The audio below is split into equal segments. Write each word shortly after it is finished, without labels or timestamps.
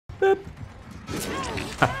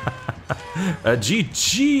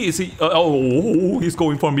GG, is he? Oh, he's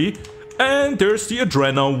going for me. And there's the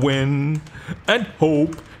adrenaline and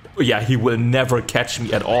hope. Yeah, he will never catch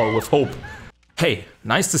me at all with hope. Hey,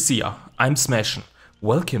 nice to see ya. I'm Smashen.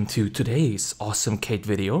 Welcome to today's awesome Kate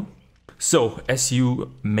video. So, as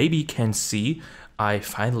you maybe can see, I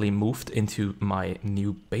finally moved into my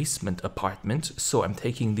new basement apartment. So I'm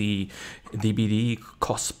taking the DBD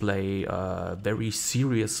cosplay very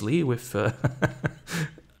seriously with...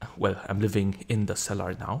 well, I'm living in the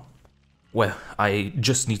cellar now. Well, I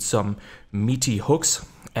just need some meaty hooks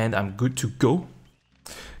and I'm good to go.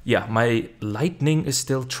 Yeah, my lighting is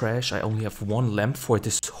still trash. I only have one lamp for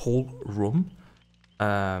this whole room.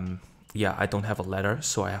 Yeah, I don't have a ladder,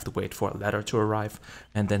 so I have to wait for a ladder to arrive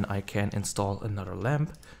and then I can install another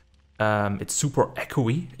lamp. It's super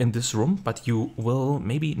echoey in this room, but you will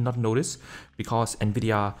maybe not notice because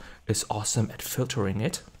Nvidia is awesome at filtering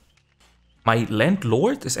it. My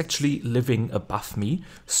landlord is actually living above me,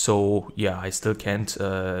 so yeah, I still can't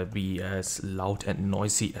be as loud and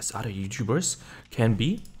noisy as other YouTubers can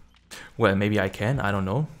be. Well, maybe I can, I don't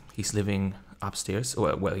know. He's living upstairs.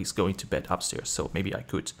 Well, he's going to bed upstairs, so maybe I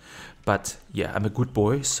could. But yeah, I'm a good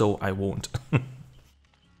boy, so I won't.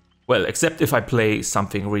 Well, except if I play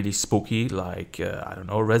something really spooky, like, I don't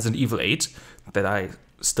know, Resident Evil 8, that I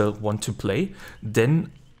still want to play,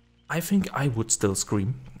 then I think I would still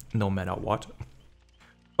scream, no matter what.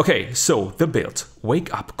 Okay, so the build.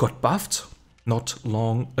 Wake Up got buffed not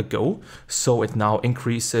long ago, so it now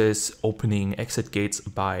increases opening exit gates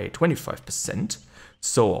by 25%.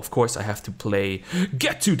 So, of course, I have to play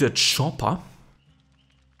Get to the Choppa.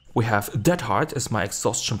 We have Dead Heart as my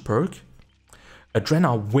exhaustion perk.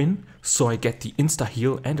 Adrenaline, so I get the insta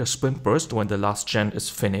heal and a sprint burst when the last gen is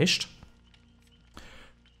finished.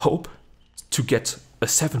 Hope, to get a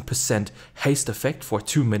 7% haste effect for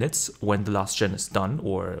 2 minutes when the last gen is done,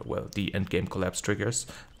 or, well, the endgame collapse triggers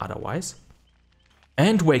otherwise.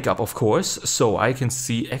 And Wake Up, of course, so I can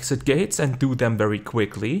see exit gates and do them very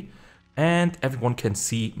quickly. And everyone can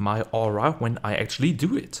see my aura when I actually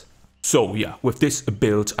do it. So yeah, with this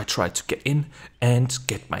build I try to get in and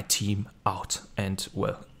get my team out. And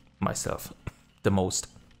well, myself the most.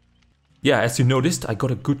 Yeah, as you noticed, I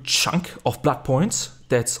got a good chunk of blood points.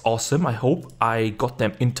 That's awesome. I hope I got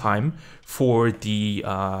them in time for the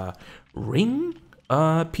ring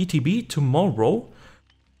PTB tomorrow.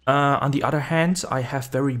 On the other hand, I have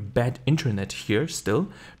very bad internet here still,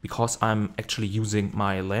 because I'm actually using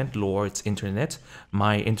my landlord's internet.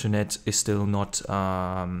 My internet is still not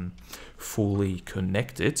fully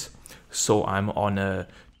connected, so I'm on a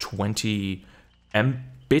 20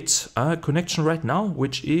 Mbit connection right now,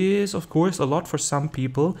 which is of course a lot for some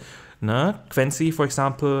people. Quincy, for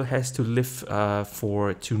example, has to live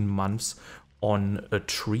for 2 months on a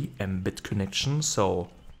 3 Mbit connection, so...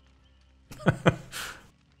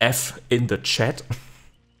 F in the chat.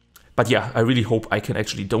 But yeah, I really hope I can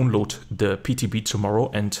actually download the PTB tomorrow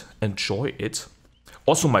and enjoy it.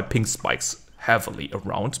 Also, my ping spikes heavily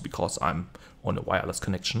around because I'm on a wireless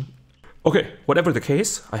connection. Okay, whatever the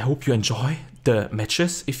case, I hope you enjoy the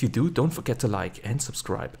matches. If you do, don't forget to like and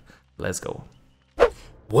subscribe. Let's go.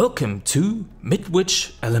 Welcome to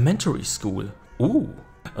Midwich Elementary School. Ooh,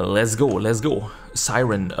 let's go, let's go.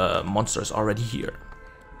 Siren monsters already here.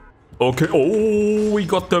 Okay, oh, we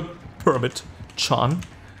got the permit, Chan.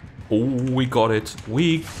 Oh, we got it,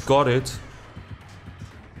 we got it.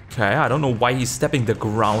 Okay, I don't know why he's stepping the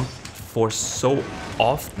ground for so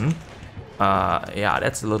often. Yeah,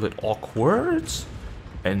 that's a little bit awkward,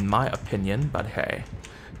 in my opinion, but hey,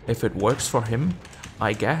 if it works for him,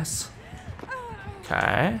 I guess.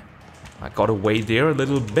 Okay, I got away there a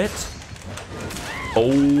little bit.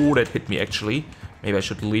 Oh, that hit me actually. Maybe I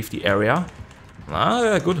should leave the area.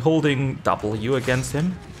 Good holding W against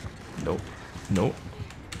him. No, no.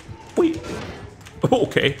 Wait.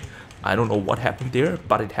 Okay. I don't know what happened there,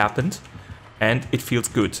 but it happened. And it feels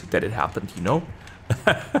good that it happened, you know?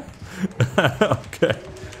 Okay.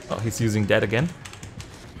 Oh, he's using that again.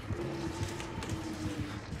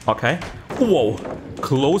 Okay. Whoa.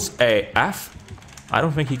 Close AF. I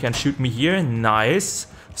don't think he can shoot me here. Nice.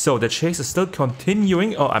 So the chase is still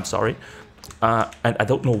continuing. Oh, I'm sorry. And I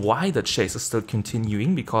don't know why the chase is still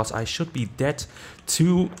continuing, because I should be dead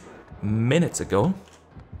 2 minutes ago.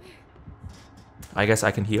 I guess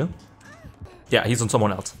I can heal. Yeah, he's on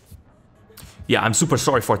someone else. Yeah, I'm super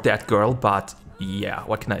sorry for that girl, but yeah,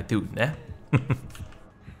 what can I do, ne?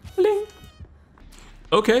 Bling.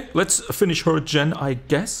 Okay, let's finish her gen, I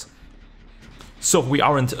guess. So we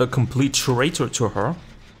aren't a complete traitor to her.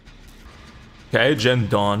 Okay, gen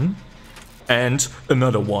done. And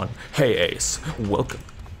another one. Hey Ace, welcome.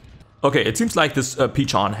 Okay, it seems like this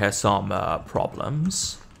Pichon has some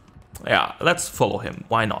problems. Yeah, let's follow him.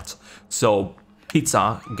 Why not? So,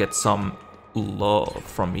 Pizza gets some love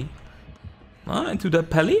from me. Into the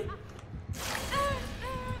Pelly.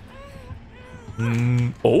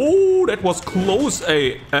 Oh, that was close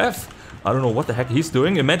AF. I don't know what the heck he's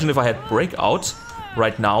doing. Imagine if I had Breakout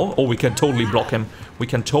right now. Oh, we can totally block him. We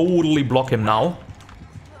can totally block him now.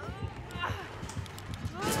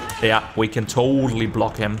 Yeah, we can totally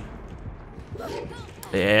block him.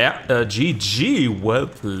 Yeah, GG, well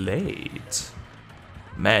played.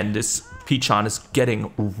 Man, this Pichon is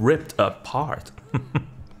getting ripped apart.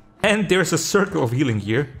 And there's a circle of healing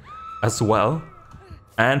here as well.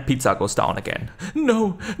 And Pizza goes down again.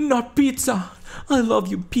 No, not Pizza. I love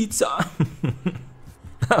you, Pizza.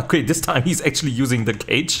 Okay, this time he's actually using the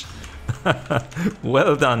cage.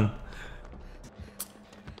 Well done.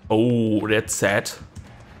 Oh, that's sad.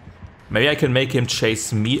 Maybe I can make him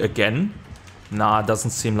chase me again. Nah,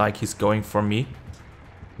 doesn't seem like he's going for me.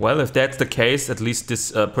 Well, if that's the case, at least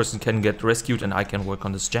this person can get rescued and I can work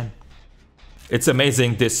on this gem. It's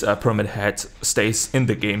amazing this Pyramid Head stays in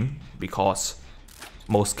the game, because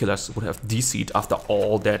most killers would have DC'd after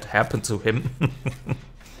all that happened to him.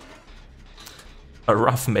 A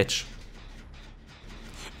rough match.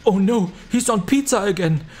 Oh no, he's on Pizza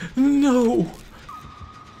again. No.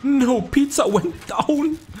 No, Pizza went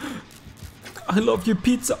down. I love you,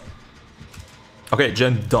 Pizza. Okay,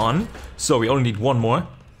 gen done. So we only need one more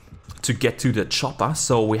to get to the Choppa.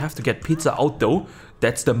 So we have to get Pizza out though.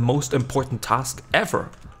 That's the most important task ever.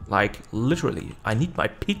 Like, literally, I need my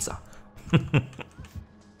pizza.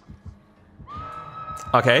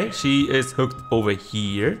 Okay, she is hooked over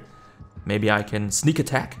here. Maybe I can sneak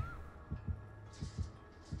attack.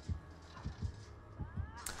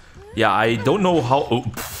 Yeah, I don't know how... Oh,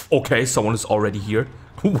 okay, someone is already here.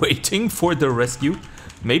 Waiting for the rescue.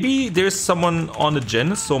 Maybe there's someone on the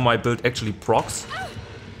gen, so my build actually procs.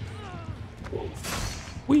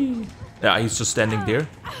 Whee! Yeah, he's just standing there.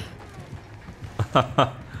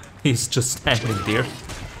 He's just standing there.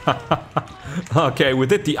 Okay, we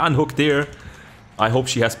did the unhook there. I hope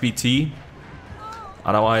she has BT.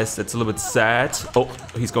 Otherwise, it's a little bit sad. Oh,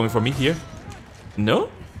 he's going for me here.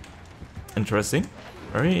 No? Interesting.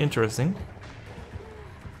 Very interesting.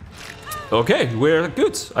 Okay, we're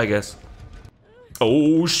good, I guess.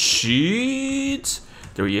 Oh, shit.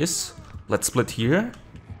 There he is. Let's split here.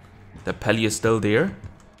 The Pelly is still there.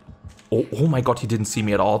 Oh, oh my god, he didn't see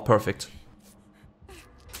me at all. Perfect.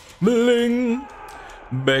 Bling!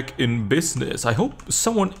 Back in business. I hope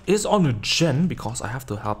someone is on a gen, because I have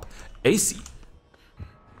to help AC.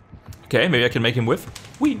 Okay, maybe I can make him whiff.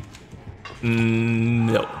 Wee.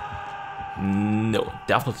 No. No,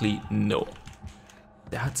 definitely no.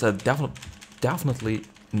 That's a definitely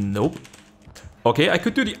nope. Okay, I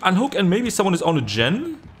could do the unhook and maybe someone is on a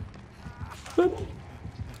gen. Boop.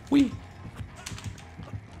 Wee.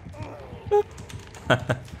 Boop. Boop.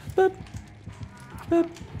 Boop. Boop.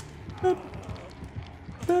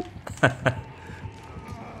 Boop.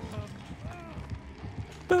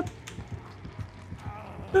 Boop.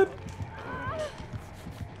 Boop.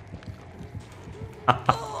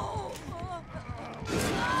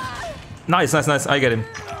 Nice, nice, nice. I get him.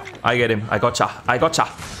 I get him. I gotcha. I gotcha.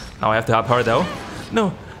 Now I have to help her though.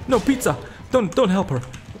 No, no, Pizza. Don't help her.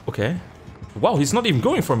 Okay. Wow, he's not even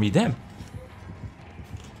going for me. Damn.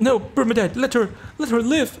 No, Bernadette, let her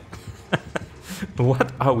live.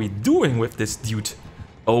 What are we doing with this dude?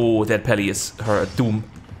 Oh, that Pelly is her doom.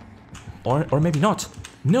 Or maybe not.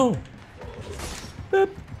 No.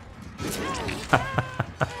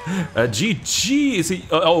 GG. Is he?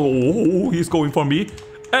 Oh, he's going for me.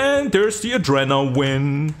 And there's the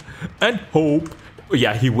adrenaline. And Hope.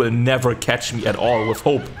 Yeah, he will never catch me at all with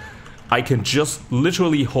Hope. I can just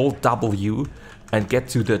literally hold W and get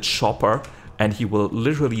to the chopper. And he will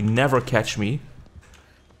literally never catch me.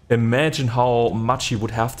 Imagine how much he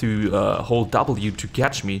would have to hold W to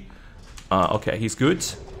catch me. Okay, he's good.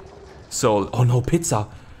 So, oh no, Pizza.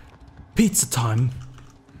 Pizza time.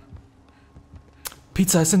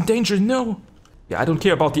 Pizza is in danger, no. Yeah, I don't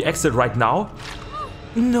care about the exit right now.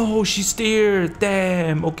 No, she's there.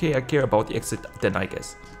 Damn. Okay, I care about the exit then, I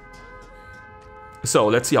guess. So,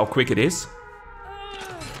 let's see how quick it is.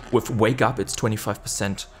 With Wake Up, it's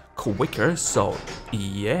 25% quicker. So,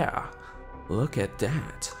 yeah. Look at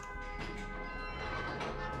that.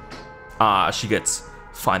 Ah, she gets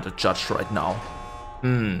final judged right now.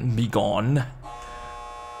 Be gone.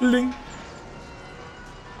 Ling.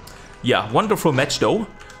 Yeah, wonderful match though.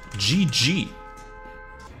 GG.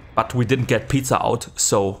 But we didn't get Pizza out,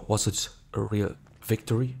 so was it a real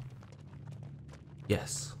victory?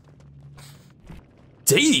 Yes.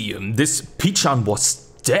 Damn, this Pichan was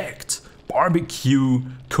stacked. Barbecue,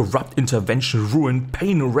 corrupt intervention, ruin,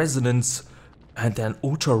 pain resonance, and then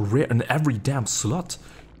ultra rare in every damn slot.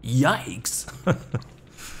 Yikes.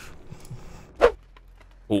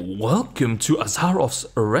 Welcome to Azarov's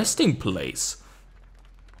resting place.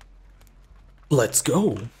 Let's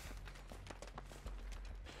go.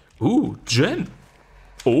 Ooh, Jen.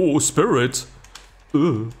 Oh, Spirit.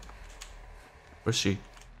 Where's she?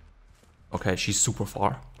 Okay, she's super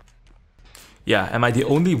far. Yeah, am I the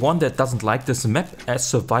only one that doesn't like this map as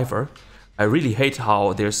Survivor? I really hate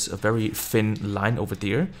how there's a very thin line over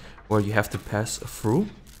there where you have to pass through.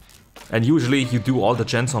 And usually you do all the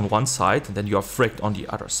gens on one side and then you are fricked on the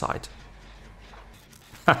other side.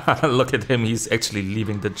 Look at him, he's actually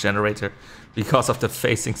leaving the generator because of the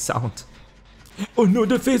phasing sound. Oh no,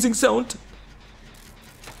 the phasing sound!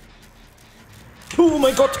 Oh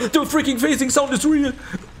my god, the freaking phasing sound is real!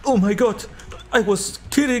 Oh my god, I was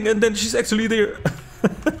kidding and then she's actually there.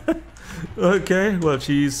 Okay, well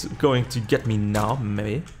she's going to get me now,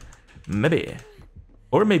 maybe. Maybe.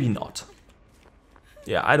 Or maybe not.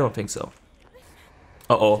 Yeah, I don't think so.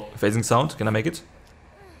 Uh-oh, phasing sound, can I make it?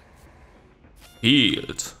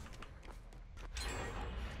 Healed.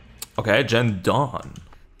 Okay, Gen done.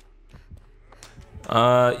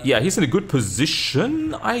 Yeah, he's in a good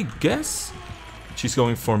position, I guess. She's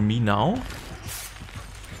going for me now.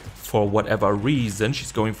 For whatever reason,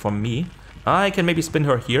 she's going for me. I can maybe spin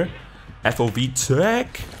her here. FOV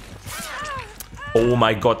tech. Oh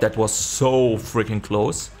my god, that was so freaking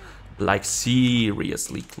close. Like,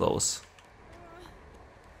 seriously close.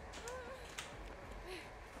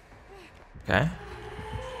 Okay.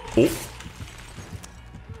 Oh.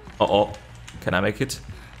 Uh-oh. Can I make it?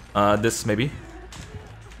 This maybe.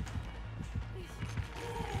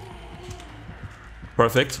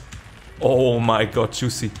 Perfect. Oh my god,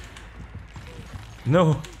 juicy.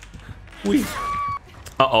 No. We.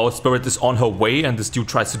 Uh-oh, Spirit is on her way and this dude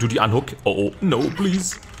tries to do the unhook. Uh-oh, no,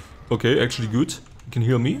 please. Okay, actually good. You can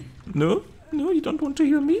heal me. No? No, you don't want to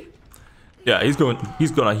heal me? Yeah, he's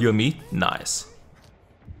gonna heal me. Nice.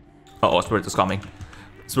 Uh-oh, Spirit is coming.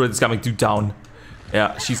 Spirit is coming to down.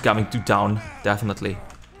 Yeah, she's coming to down. Definitely.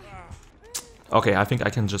 Okay, I think I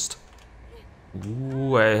can just...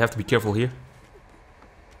 Ooh, I have to be careful here.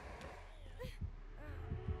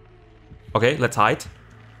 Okay, let's hide.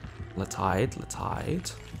 Let's hide, let's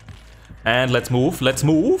hide. And let's move, let's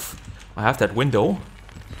move. I have that window.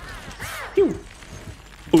 Phew.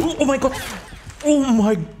 Oh my god! Oh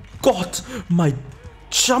my god! My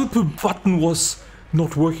jump button was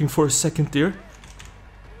not working for a second there.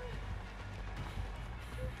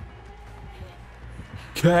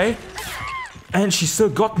 Okay. And she still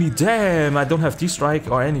got me. Damn, I don't have D-strike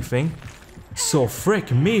or anything. So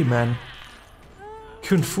frick me, man.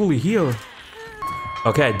 Couldn't fully heal.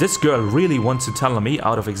 Okay, this girl really wants to tell me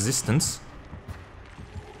out of existence.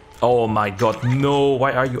 Oh my god, no.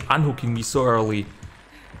 Why are you unhooking me so early?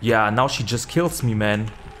 Yeah, now she just kills me, man.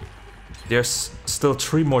 There's still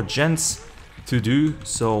 3 more gens to do,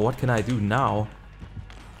 so what can I do now?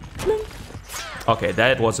 Okay,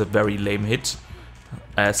 that was a very lame hit.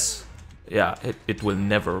 As, yeah, it will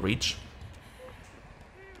never reach.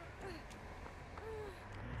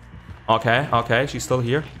 Okay, okay, she's still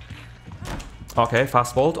here. Okay,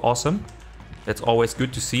 fast vault, awesome. That's always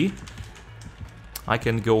good to see. I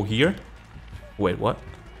can go here. Wait, what?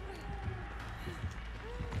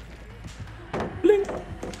 Bling.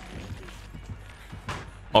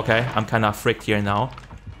 Okay, I'm kind of fricked here now.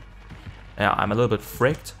 Yeah, I'm a little bit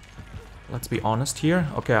fricked. Let's be honest here.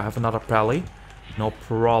 Okay, I have another pally. No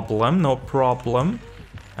problem, no problem.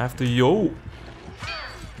 After you.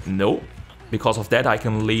 No. Because of that, I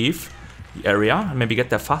can leave the area and maybe get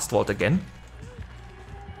that fast vault again.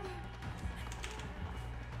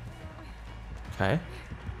 Okay.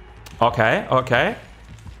 Okay, okay.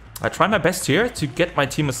 I try my best here to get my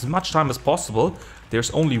team as much time as possible. There's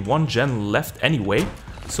only 1 gen left anyway.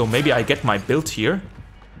 So maybe I get my build here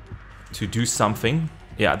to do something.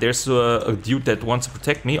 Yeah, there's a dude that wants to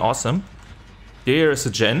protect me. Awesome. There's a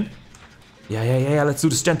gen. Yeah, let's do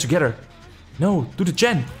this gen together. No, do the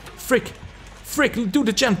gen. Frick. Frick, do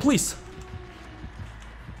the gen, please.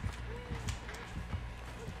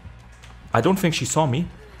 I don't think she saw me.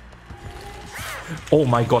 Oh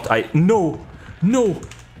my god, no! No!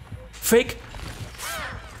 Fake!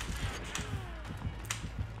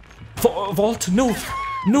 Vault, no!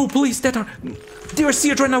 No, please, there's the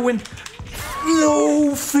adrenaline!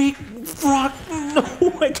 No, fake! Fuck!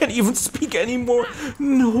 No, I can't even speak anymore!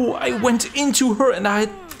 No, I went into her and I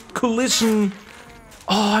had collision!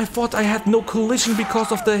 Oh, I thought I had no collision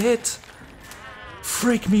because of the hit!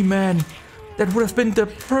 Freak me, man! That would have been the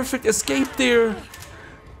perfect escape there.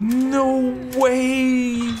 No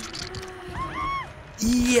way.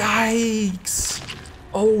 Yikes.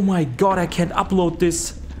 Oh my god, I can't upload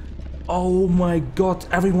this. Oh my god,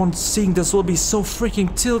 everyone seeing this will be so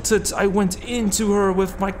freaking tilted. I went into her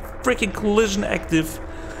with my freaking collision active.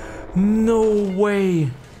 No way.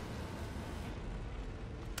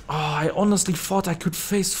 Oh, I honestly thought I could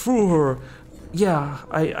phase through her. Yeah,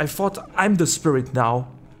 I thought I'm the spirit now.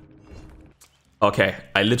 Okay,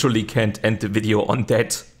 I literally can't end the video on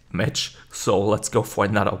that match, so let's go for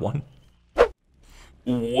another one.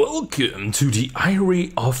 Welcome to the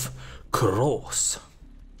Eyrie of Cross.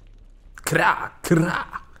 Kra, kra.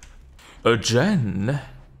 A Jen.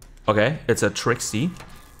 Okay, it's a Trixie.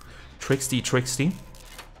 Trixie.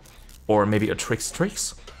 Or maybe a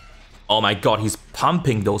Trix. Oh my god, he's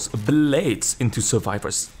pumping those blades into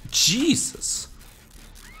survivors. Jesus.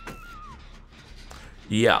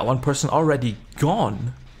 Yeah, one person already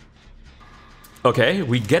gone. Okay,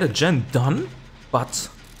 we get a gen done, but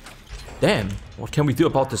damn, what can we do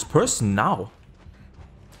about this person now?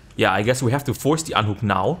 Yeah, I guess we have to force the unhook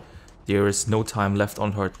now. There is no time left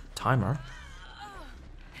on her timer.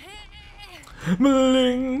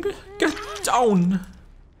 Bling, get down. You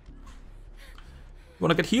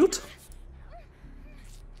wanna get healed?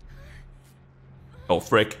 Oh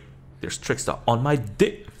frick, there's Trickster on my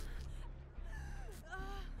dick.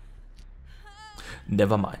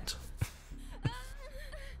 Never mind.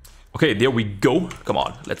 Okay, there we go. Come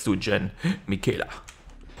on, let's do a gen. Michaela.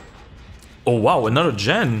 Oh wow, another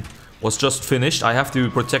gen was just finished. I have to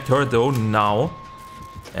protect her though now.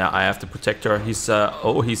 Yeah, I have to protect her. He's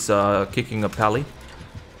kicking a pally.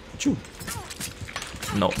 Choo.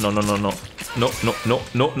 No.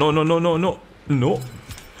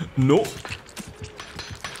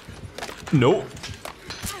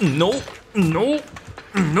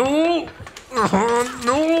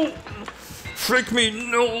 No! Trick me,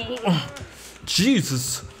 no!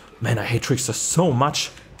 Jesus! Man, I hate Trickster so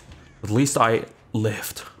much. At least I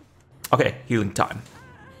lived. Okay, healing time.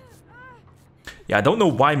 Yeah, I don't know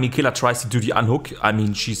why Michaela tries to do the unhook. I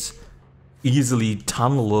mean, she's easily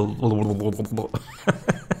tunnel.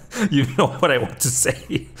 You know what I want to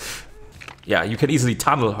say. Yeah, you can easily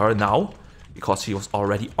tunnel her now because she was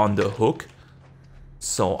already on the hook.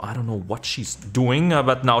 So I don't know what she's doing,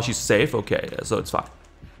 but now she's safe. Okay, so it's fine.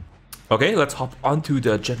 Okay, let's hop onto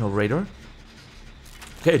the generator.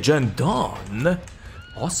 Okay, gen done.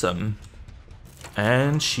 Awesome.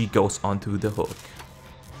 And she goes onto the hook.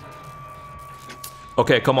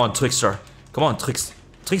 Okay, come on, Trickster. Come on, Trixie.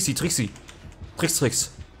 Tricks.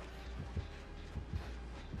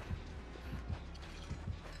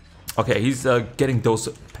 Okay, he's getting those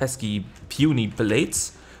pesky, puny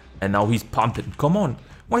blades. And now he's pumping. Come on.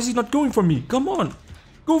 Why is he not going for me? Come on.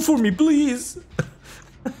 Go for me, please.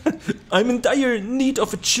 I'm in dire need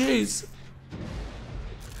of a chase.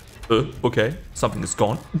 Okay. Something is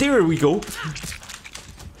gone. There we go.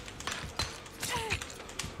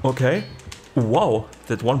 Okay. Wow.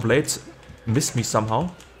 That one blade missed me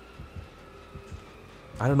somehow.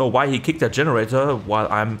 I don't know why he kicked that generator while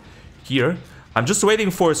I'm here. I'm just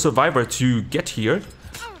waiting for a survivor to get here.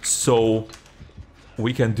 So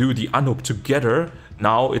we can do the unhook together.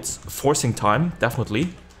 Now it's forcing time,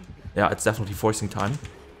 definitely. Yeah, it's definitely forcing time.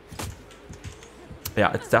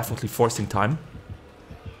 Yeah, it's definitely forcing time.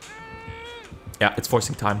 Yeah, it's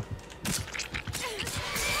forcing time.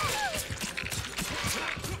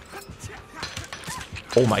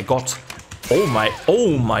 Oh my god. Oh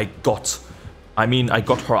my god. I mean, I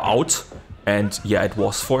got her out. And yeah, it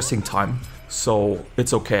was forcing time. So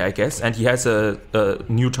it's okay, I guess. And he has a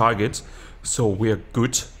new target. So we're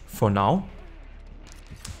good for now.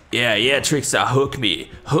 Yeah, Trickster, hook me.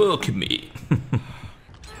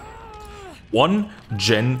 One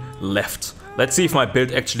gen left. Let's see if my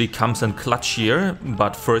build actually comes in clutch here.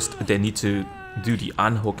 But first, they need to do the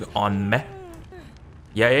unhook on me.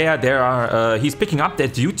 Yeah, there are. He's picking up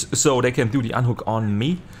that dude, so they can do the unhook on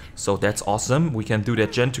me. So that's awesome. We can do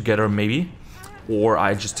that gen together, maybe. Or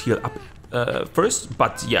I just heal up first.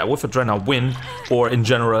 But yeah, with Adrena win, or in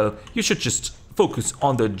general, you should just focus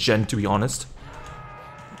on the gen, to be honest.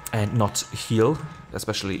 And not heal,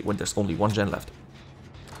 especially when there's only one gen left.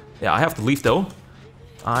 Yeah, I have to leave though.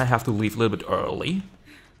 I have to leave a little bit early.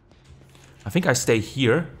 I think I stay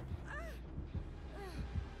here.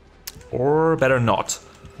 Or better not.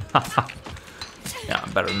 Yeah,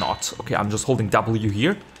 better not. Okay, I'm just holding W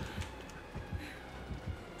here.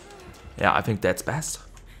 Yeah, I think that's best.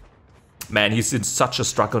 Man, he's in such a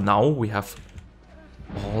struggle now. We have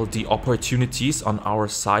all the opportunities on our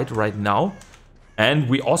side right now. And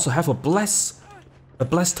we also have a bless. A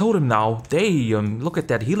blessed totem now. Damn, look at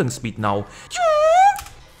that healing speed now.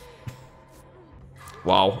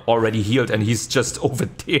 Wow, already healed and he's just over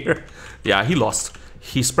there. Yeah, he lost.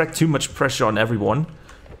 He spread too much pressure on everyone.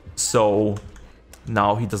 So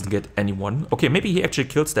now he doesn't get anyone. Okay, maybe he actually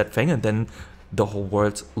kills that thing and then the whole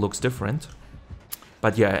world looks different.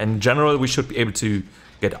 But yeah, in general, we should be able to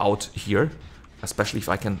get out here. Especially if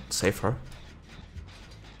I can save her.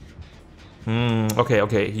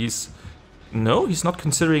 Okay, he's... No, he's not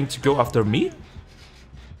considering to go after me.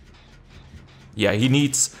 Yeah, he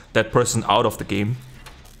needs that person out of the game.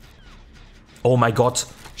 Oh my god,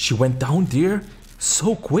 she went down there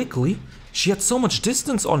so quickly. She had so much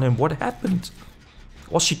distance on him. What happened?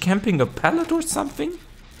 Was she camping a pallet or something?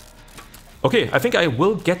 Okay, I think I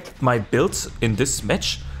will get my build in this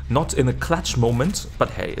match. Not in a clutch moment, but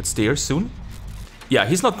hey, it's there soon. Yeah,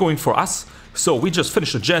 he's not going for us. So we just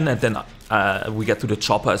finish the gen and then we get to the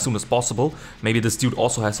chopper as soon as possible. Maybe this dude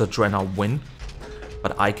also has a Drenna win.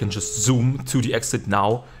 But I can just zoom to the exit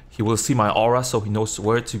now. He will see my aura so he knows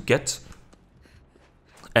where to get.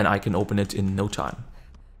 And I can open it in no time.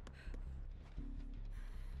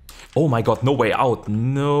 Oh my god, no way out.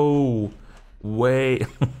 No way.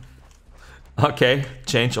 Okay,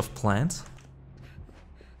 change of plans.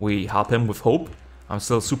 We help him with hope. I'm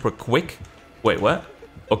still super quick. Wait, what?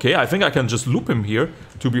 Okay, I think I can just loop him here,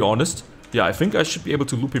 to be honest. Yeah, I think I should be able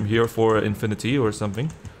to loop him here for infinity or something.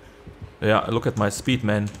 Yeah, look at my speed,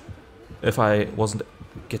 man. If I wasn't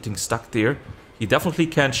getting stuck there. He definitely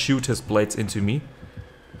can't shoot his blades into me.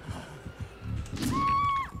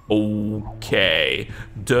 Okay,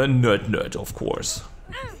 the nerd, of course.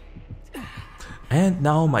 And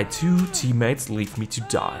now my two teammates leave me to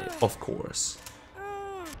die, of course.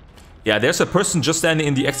 Yeah, there's a person just standing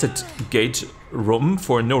in the exit gate room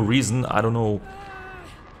for no reason. I don't know.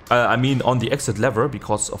 I mean, on the exit lever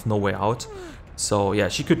because of no way out. So yeah,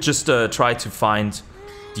 she could just try to find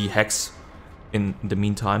the hex in the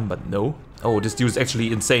meantime, but no. Oh, this dude is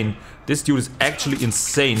actually insane. This dude is actually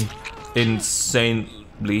insane.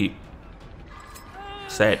 Insanely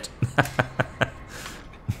sad.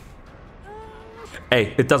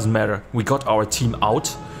 Hey, it doesn't matter. We got our team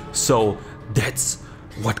out, so that's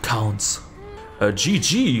what counts.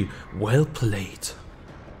 GG, well played.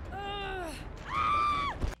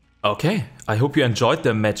 Okay, I hope you enjoyed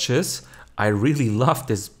the matches. I really love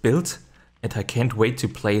this build and I can't wait to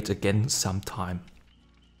play it again sometime.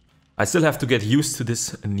 I still have to get used to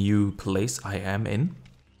this new place I am in.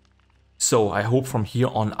 So I hope from here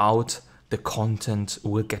on out the content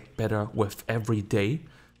will get better with every day.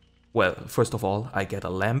 Well, first of all, I get a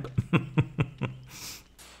lamp.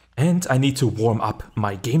 And I need to warm up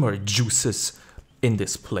my gamer juices in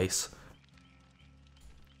this place.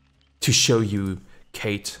 To show you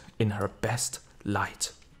Kate in her best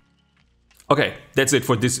light. Okay, that's it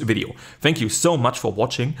for this video. Thank you so much for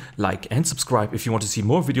watching. Like and subscribe if you want to see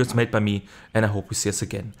more videos made by me. And I hope we see us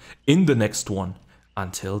again in the next one.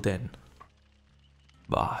 Until then.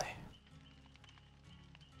 Bye.